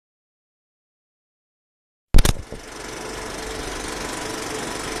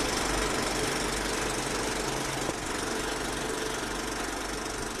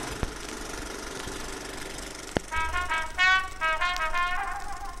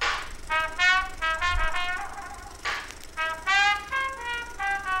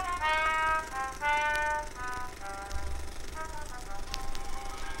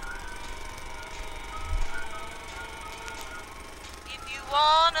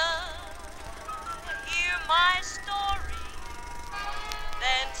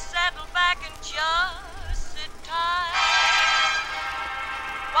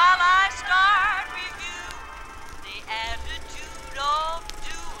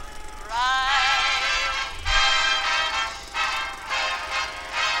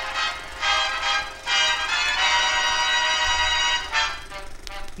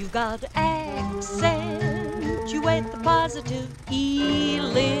got to accentuate the positive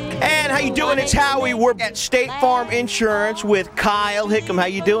feeling. And how you doing? It's Howie. We're at State Farm Insurance with Kyle Hickam. How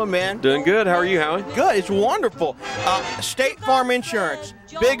you doing, man? Doing good. How are you, Howie? Good. It's wonderful. State Farm Insurance,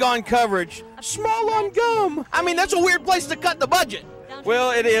 big on coverage, small on gum. I mean, that's a weird place to cut the budget.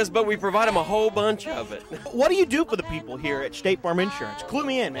 Well, it is, but we provide them a whole bunch of it. What do you do for the people here at State Farm Insurance? Clue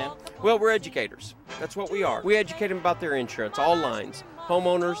me in, man. Well, we're educators. That's what we are. We educate them about their insurance, all lines.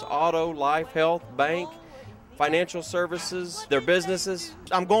 Homeowners, auto, life, health, bank, financial services, their businesses.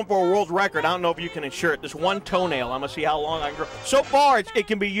 I'm going for a world record. I don't know if you can insure it. This one toenail, I'm going to see how long I can grow. So far, it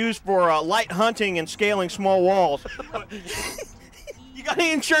can be used for light hunting and scaling small walls. You got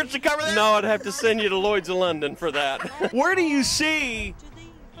any insurance to cover that? No, I'd have to send you to Lloyd's of London for that. Where do you see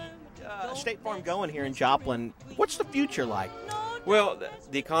State Farm going here in Joplin? What's the future like? Well,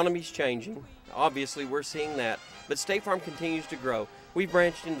 the economy's changing. Obviously, we're seeing that. But State Farm continues to grow. We've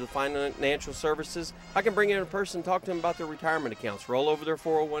branched into the financial services. I can bring in a person, talk to them about their retirement accounts, roll over their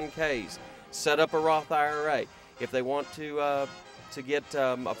 401ks, set up a Roth IRA. If they want to get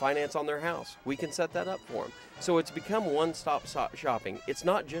a finance on their house, we can set that up for them. So it's become one-stop shopping. It's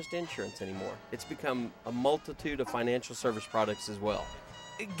not just insurance anymore. It's become a multitude of financial service products as well.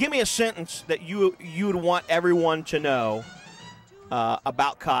 Give me a sentence that you would want everyone to know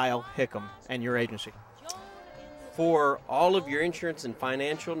about Kyle Hickam and your agency. For all of your insurance and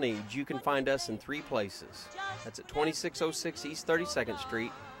financial needs, you can find us in 3 places. That's at 2606 East 32nd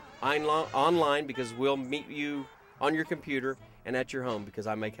Street, online because we'll meet you on your computer, and at your home because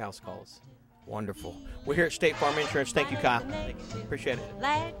I make house calls. Wonderful. We're here at State Farm Insurance. Thank you, Kyle. Thank you. Appreciate it.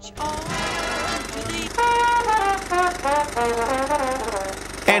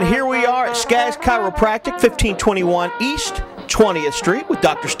 And here we are at Skaggs Chiropractic, 1521 East 20th Street with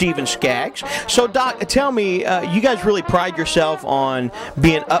Dr. Stephen Skaggs. So, Doc, tell me, you guys really pride yourself on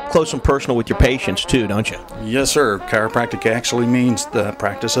being up close and personal with your patients, too, don't you? Yes, sir. Chiropractic actually means the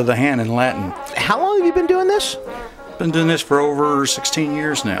practice of the hand in Latin. How long have you been doing this? Been doing this for over 16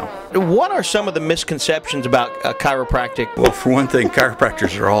 years now. What are some of the misconceptions about chiropractic? Well, for one thing,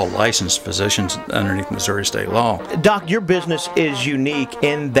 chiropractors are all licensed physicians underneath Missouri state law. Doc, your business is unique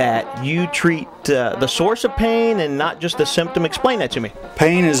in that you treat the source of pain and not just the symptom. Explain that to me.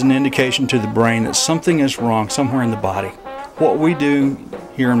 Pain is an indication to the brain that something is wrong somewhere in the body. What we do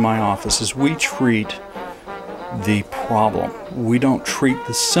here in my office is we treat the problem. We don't treat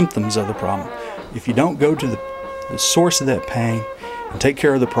the symptoms of the problem. If you don't go to the source of that pain and take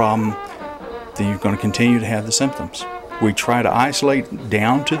care of the problem, then you're going to continue to have the symptoms. We try to isolate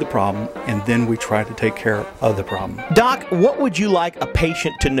down to the problem, and then we try to take care of the problem. Doc, what would you like a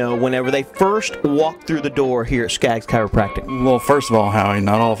patient to know whenever they first walk through the door here at Skaggs Chiropractic? Well, first of all, Howie,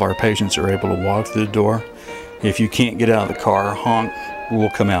 not all of our patients are able to walk through the door. If you can't get out of the car, honk, we'll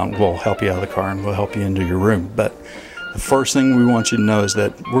come out and we'll help you out of the car and we'll help you into your room. But the first thing we want you to know is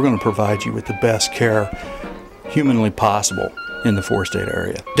that we're going to provide you with the best care humanly possible in the 4-state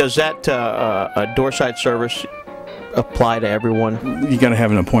area. Does that doorside service apply to everyone? You got to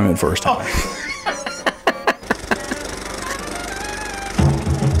have an appointment first. Oh.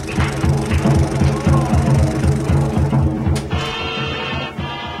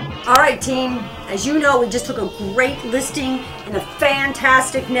 All right, team. As you know, we just took a great listing in a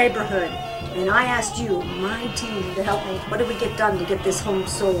fantastic neighborhood. And I asked you, my team, to help me. What did we get done to get this home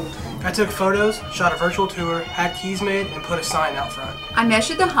sold? I took photos, shot a virtual tour, had keys made, and put a sign out front. I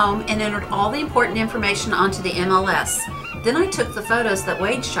measured the home and entered all the important information onto the MLS. Then I took the photos that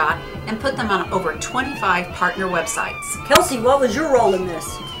Wade shot and put them on over 25 partner websites. Kelsey, what was your role in this?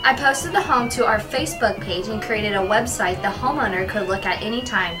 I posted the home to our Facebook page and created a website the homeowner could look at any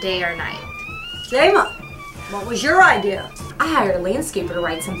time, day or night. Jama, what was your idea? I hired a landscaper to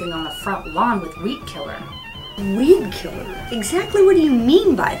write something on the front lawn with weed killer. Weed killer? Exactly what do you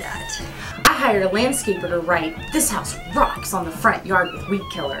mean by that? I hired a landscaper to write, "This house rocks" on the front yard with weed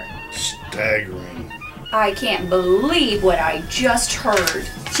killer. Staggering. I can't believe what I just heard.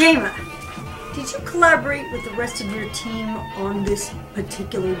 Jama, did you collaborate with the rest of your team on this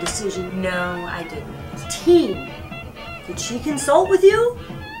particular decision? No, I didn't. Team? Did she consult with you?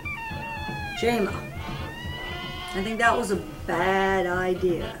 Jama, I think that was a bad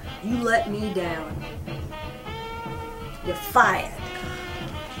idea. You let me down. You're fired.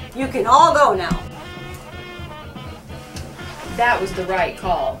 You can all go now. That was the right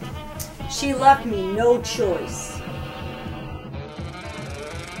call. She left me no choice.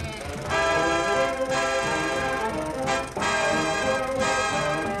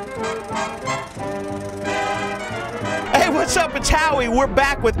 Hey, what's up? It's Howie. We're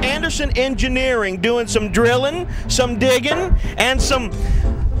back with Anderson Engineering doing some drilling, some digging, and some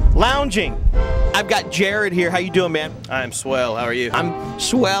Lounging. I've got Jared here. How you doing, man? I'm swell. How are you? I'm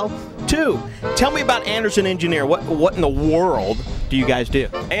swell, too. Tell me about Anderson Engineer. What in the world do you guys do?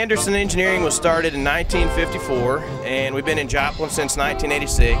 Anderson Engineering was started in 1954, and we've been in Joplin since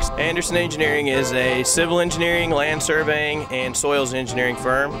 1986. Anderson Engineering is a civil engineering, land surveying, and soils engineering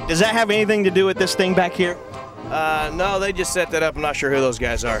firm. Does that have anything to do with this thing back here? No, they just set that up. I'm not sure who those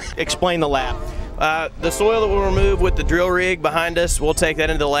guys are. Explain the lab. The soil that we'll remove with the drill rig behind us, we'll take that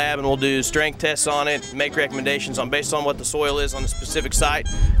into the lab and we'll do strength tests on it, make recommendations on based on what the soil is on the specific site,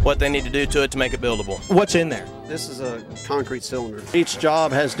 what they need to do to it to make it buildable. What's in there? This is a concrete cylinder. Each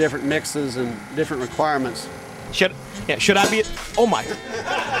job has different mixes and different requirements. Should I be? Oh my!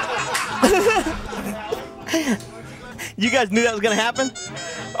 You guys knew that was going to happen?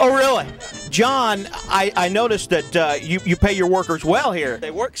 Oh really? John, I noticed that you pay your workers well here.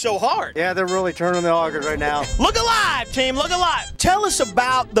 They work so hard. Yeah, they're really turning the augers right now. Look alive, team, look alive. Tell us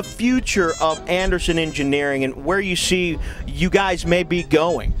about the future of Anderson Engineering and where you see you guys may be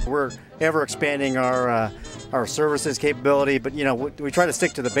going. We're ever expanding our services capability, but you know, we try to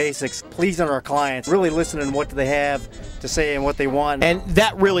stick to the basics, pleasing our clients, really listening to what they have to say and what they want. And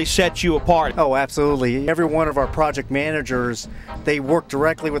that really sets you apart. Oh, absolutely. Every one of our project managers, they work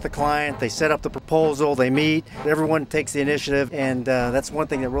directly with the client, they set up the proposal, they meet, everyone takes the initiative, and that's one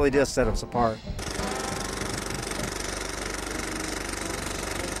thing that really does set us apart.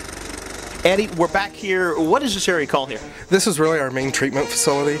 Eddie, we're back here. What is this area called here? This is really our main treatment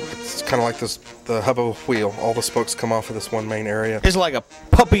facility. It's kind of like the hub of a wheel. All the spokes come off of this one main area. It's like a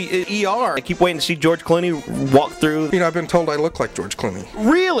puppy ER. I keep waiting to see George Clooney walk through. You know, I've been told I look like George Clooney.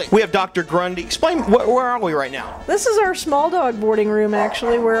 Really? We have Dr. Grundy. Explain, where are we right now? This is our small dog boarding room,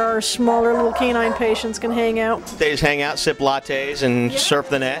 actually, where our smaller little canine patients can hang out. They just hang out, sip lattes, and surf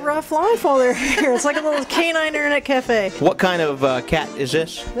the net? Rough life while they're here. It's like a little canine internet cafe. What kind of cat is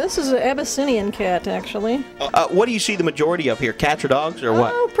this? This is an Abyssinian cat, actually. What do you see the majority of here? Cats or dogs, or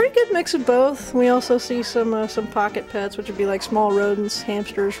what? Oh, pretty good mix of both. We also see some pocket pets, which would be like small rodents,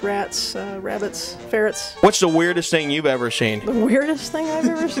 hamsters, rats, rabbits, ferrets. What's the weirdest thing you've ever seen? The weirdest thing I've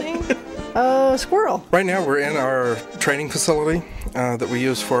ever seen? Squirrel. Right now we're in our training facility that we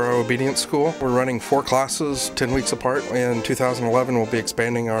use for our obedience school. We're running 4 classes 10 weeks apart. In 2011 we'll be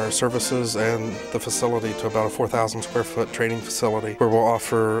expanding our services and the facility to about a 4,000 square foot training facility where we'll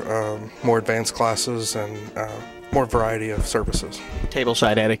offer more advanced classes and more variety of services.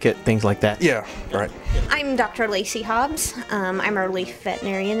 Tableside etiquette, things like that? Yeah, right. I'm Dr. Lacey Hobbs. I'm a relief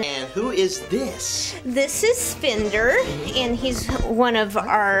veterinarian. And who is this? This is Fender, and he's one of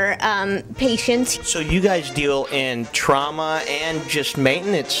our patients. So you guys deal in trauma and just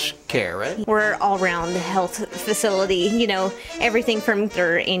maintenance care, right? We're all-round health facility, you know, everything from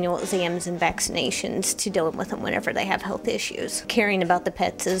their annual exams and vaccinations to dealing with them whenever they have health issues. Caring about the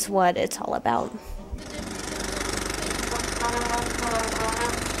pets is what it's all about.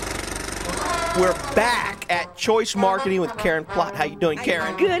 We're back at Choice Marketing with Karen Plott. How you doing,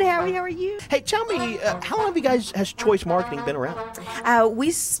 Karen? Good, Howie. How are you? Hey, tell me, how long has Choice Marketing been around?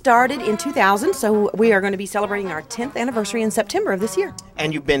 We started in 2000, so we are going to be celebrating our 10th anniversary in September of this year.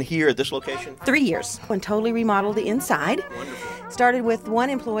 And you've been here at this location? 3 years. And totally remodeled the inside. Wonderful. Started with 1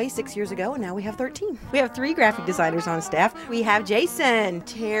 employee 6 years ago, and now we have 13. We have 3 graphic designers on staff. We have Jason,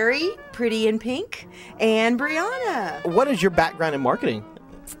 Terry, Pretty in Pink, and Brianna. What is your background in marketing?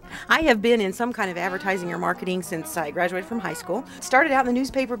 I have been in some kind of advertising or marketing since I graduated from high school. Started out in the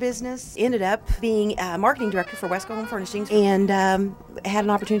newspaper business, ended up being a marketing director for Wesco Home Furnishings, and had an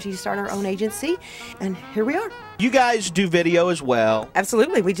opportunity to start our own agency, and here we are. You guys do video as well.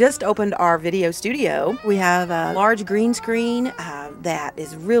 Absolutely. We just opened our video studio. We have a large green screen that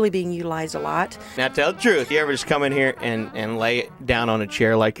is really being utilized a lot. Now tell the truth, you ever just come in here and lay it down on a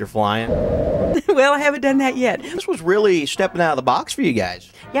chair like you're flying? Well, I haven't done that yet. This was really stepping out of the box for you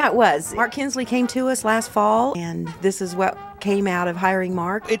guys. Yeah, it was. Mark Kinsley came to us last fall, and this is what came out of hiring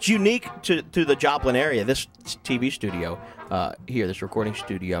Mark. It's unique to the Joplin area, this TV studio here, this recording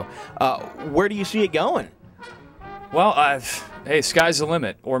studio. Where do you see it going? Well, hey, sky's the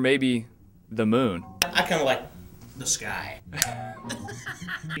limit, or maybe the moon. I kind of like the sky.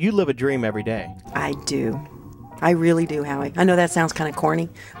 You live a dream every day. I do. I really do, Howie. I know that sounds kind of corny,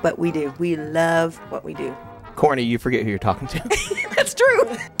 but we do. We love what we do. Corny, you forget who you're talking to. That's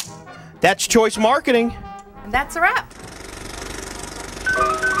true. That's Choice Marketing. That's a wrap.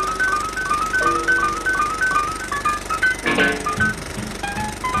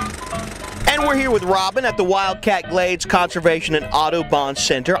 And we're here with Robin at the Wildcat Glades Conservation and Audubon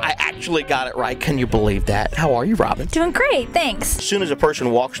Center. I actually got it right. Can you believe that? How are you, Robin? Doing great, thanks. As soon as a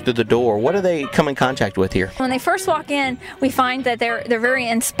person walks through the door, what do they come in contact with here? When they first walk in, we find that they're very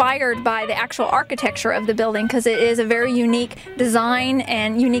inspired by the actual architecture of the building because it is a very unique design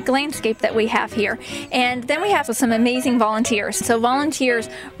and unique landscape that we have here. And then we have some amazing volunteers. So volunteers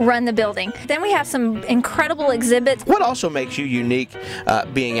run the building. Then we have some incredible exhibits. What also makes you unique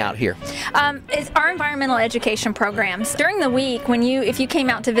being out here? It's our environmental education programs. During the week, if you came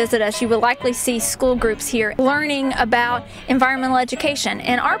out to visit us, you would likely see school groups here learning about environmental education.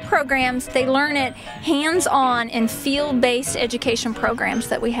 And our programs, they learn it hands-on in field-based education programs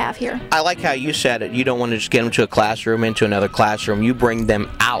that we have here. I like how you said it. You don't want to just get them to a classroom, into another classroom. You bring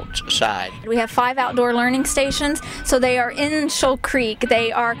them outside. We have 5 outdoor learning stations, so they are in Shoal Creek.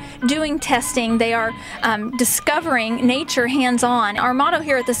 They are doing testing. They are discovering nature hands-on. Our motto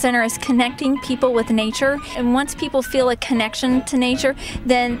here at the center is connecting people with nature, and once people feel a connection to nature,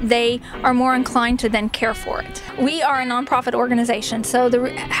 then they are more inclined to then care for it. We are a nonprofit organization, so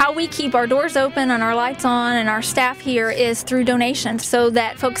how we keep our doors open and our lights on and our staff here is through donations so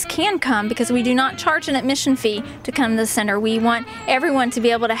that folks can come, because we do not charge an admission fee to come to the center. We want everyone to be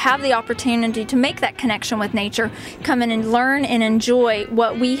able to have the opportunity to make that connection with nature, come in and learn and enjoy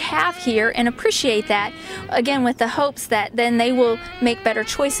what we have here and appreciate that, again with the hopes that then they will make better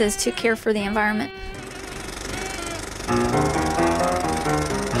choices to care for the environment.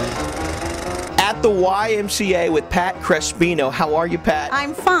 At the YMCA with Pat Crespino. How are you, Pat?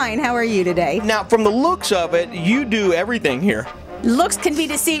 I'm fine. How are you today? Now, from the looks of it, you do everything here. Looks can be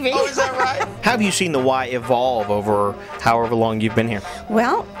deceiving. Oh, is that right? How have you seen the Y evolve over however long you've been here?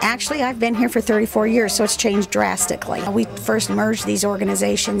 Well, actually, I've been here for 34 years, so it's changed drastically. We first merged these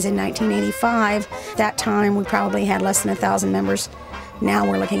organizations in 1985. That time, we probably had less than 1,000 members. Now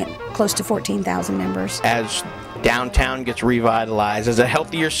we're looking at close to 14,000 members. As downtown gets revitalized, as a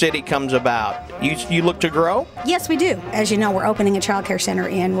healthier city comes about, you look to grow? Yes, we do. As you know, we're opening a child care center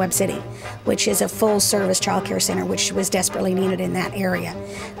in Webb City, which is a full-service child care center, which was desperately needed in that area.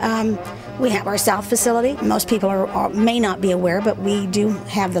 We have our south facility. Most people may not be aware, but we do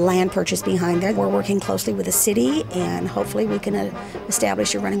have the land purchase behind there. We're working closely with the city, and hopefully we can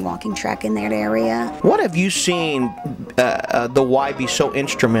establish a running walking track in that area. What have you seen the Y be so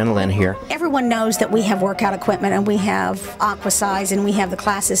instrumental in here? Everyone knows that we have workout equipment and we have aquasize and we have the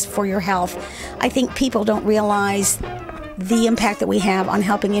classes for your health. I think people don't realize the impact that we have on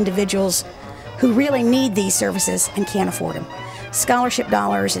helping individuals who really need these services and can't afford them. Scholarship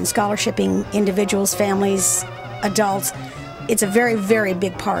dollars and scholarshiping individuals, families, adults, it's a very, very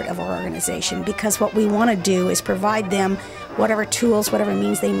big part of our organization, because what we want to do is provide them whatever tools, whatever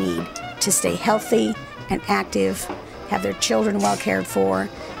means they need to stay healthy and active, have their children well cared for,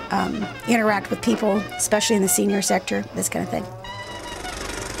 interact with people, especially in the senior sector, this kind of thing.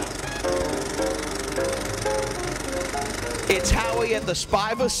 It's Howie at the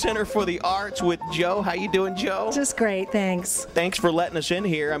SPIVA Center for the Arts with Joe. How you doing, Joe? Just great, thanks. Thanks for letting us in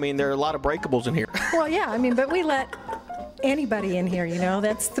here. I mean, there are a lot of breakables in here. Well, yeah, I mean, but we let anybody in here, you know,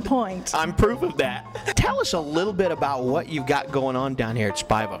 that's the point. I'm proof of that. Tell us a little bit about what you've got going on down here at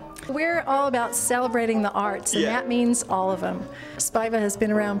SPIVA. We're all about celebrating the arts, and that means all of them. SPIVA has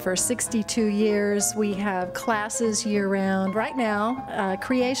been around for 62 years. We have classes year-round. Right now,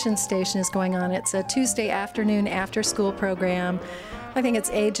 Creation Station is going on. It's a Tuesday afternoon after-school program. I think it's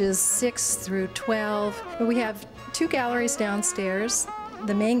ages 6 through 12. We have 2 galleries downstairs.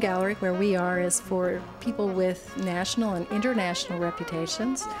 The main gallery where we are is for people with national and international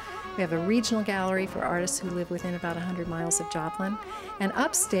reputations. We have a regional gallery for artists who live within about 100 miles of Joplin. And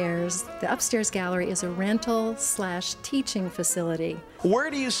upstairs, the upstairs gallery is a rental/teaching facility. Where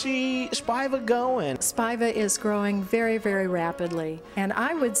do you see SPIVA going? SPIVA is growing very, very rapidly. And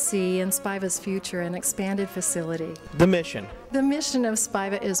I would see in SPIVA's future an expanded facility. The mission? The mission of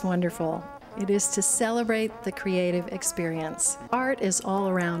SPIVA is wonderful. It is to celebrate the creative experience. Art is all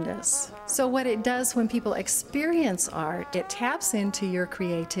around us. So what it does when people experience art, it taps into your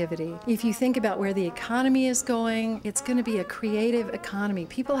creativity. If you think about where the economy is going, it's going to be a creative economy.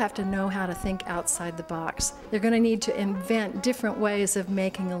 People have to know how to think outside the box. They're going to need to invent different ways of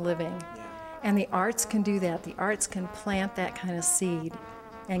making a living. And the arts can do that. The arts can plant that kind of seed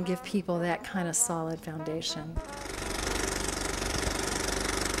and give people that kind of solid foundation.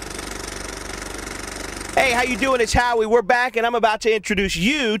 Hey, how you doing? It's Howie. We're back, and I'm about to introduce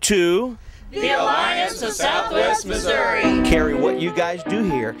you to The Alliance of Southwest Missouri. Carrie, what you guys do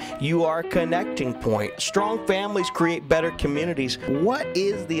here, you are a connecting point. Strong families create better communities. What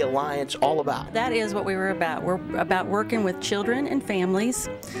is the Alliance all about? That is what we were about. We're about working with children and families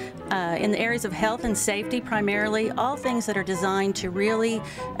in the areas of health and safety primarily, all things that are designed to really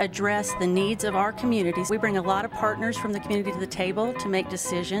address the needs of our communities. We bring a lot of partners from the community to the table to make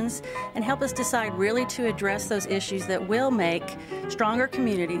decisions and help us decide really to address those issues that will make stronger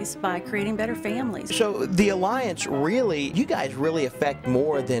communities by creating better families. So the Alliance really, you guys really affect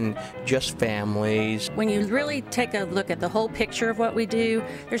more than just families. When you really take a look at the whole picture of what we do,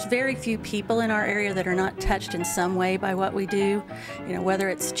 there's very few people in our area that are not touched in some way by what we do. You know, whether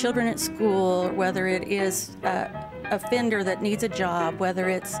it's children at school, or whether it is a offender that needs a job, whether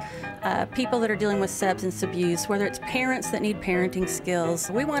it's people that are dealing with substance abuse, whether it's parents that need parenting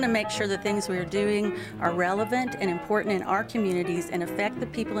skills. We want to make sure the things we are doing are relevant and important in our communities and affect the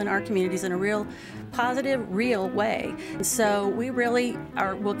people in our communities in a real positive, real way. And so we really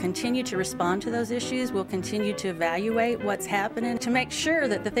will continue to respond to those issues. We'll continue to evaluate what's happening to make sure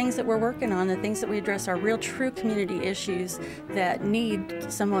that the things that we're working on, the things that we address are real, true community issues that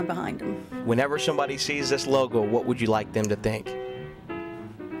need someone behind them. Whenever somebody sees this logo, what would you like them to think?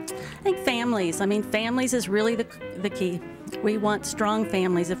 I think families. I mean, families is really the key. We want strong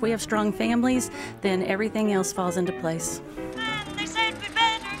families. If we have strong families, then everything else falls into place. They said we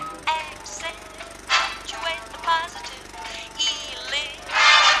better accentuate the positive, eliminate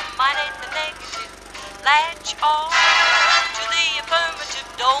the negative, latch on to the affirmative.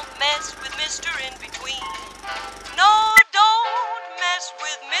 Don't mess with Mr. In Between. No, don't mess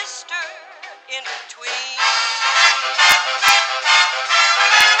with Mr. In Between.